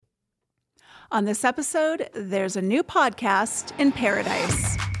On this episode, there's a new podcast in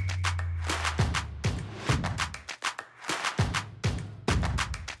paradise.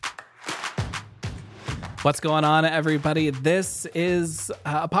 What's going on, everybody? This is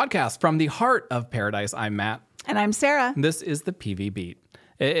a podcast from the heart of paradise. I'm Matt. And I'm Sarah. This is the PVBeat.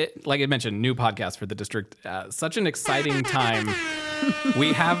 Like I mentioned, new podcast for the district. Such an exciting time.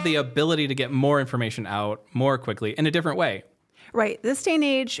 We have the ability to get more information out more quickly in a different way. Right. This day and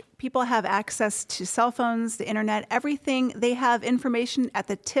age, people have access to cell phones, the internet, everything. They have information at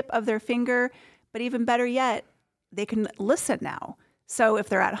the tip of their finger. But even better yet, they can listen now. So if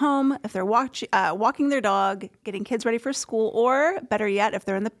they're at home, if they're walking their dog, getting kids ready for school, or better yet, if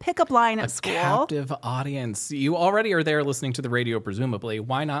they're in the pickup line at school. A captive audience. You already are there listening to the radio, presumably.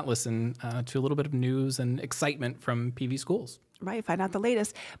 Why not listen to a little bit of news and excitement from PVSchools? Right, find out the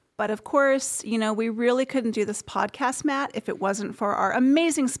latest. But of course, we really couldn't do this podcast, Matt, if it wasn't for our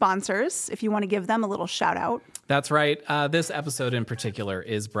amazing sponsors, if you want to give them a little shout out. That's right. This episode in particular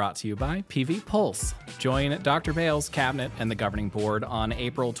is brought to you by PV Pulse. Join Dr. Bale's cabinet and the governing board on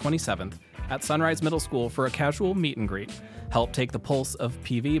April 27th at Sunrise Middle School for a casual meet and greet. Help take the pulse of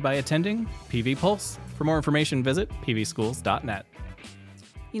PV by attending PV Pulse. For more information, visit pvschools.net.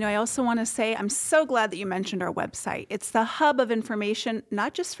 I also want to say I'm so glad that you mentioned our website. It's the hub of information,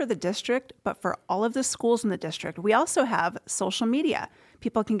 not just for the district, but for all of the schools in the district. We also have social media.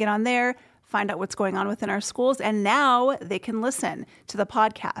 People can get on there, find out what's going on within our schools, and now they can listen to the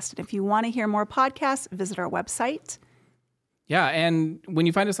podcast. And if you want to hear more podcasts, visit our website. Yeah, and when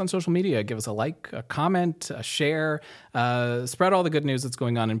you find us on social media, give us a like, a comment, a share, spread all the good news that's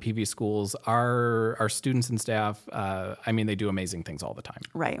going on in PVSchools. Our students and staff, they do amazing things all the time.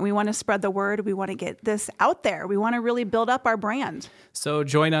 Right, and we want to spread the word. We want to get this out there. We want to really build up our brand. So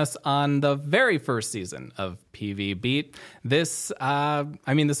join us on the very first season of PVBeat. This has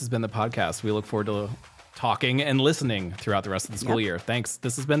been the podcast. We look forward to talking and listening throughout the rest of the school year. Thanks.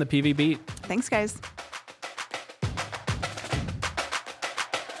 This has been the PVBeat. Thanks, guys.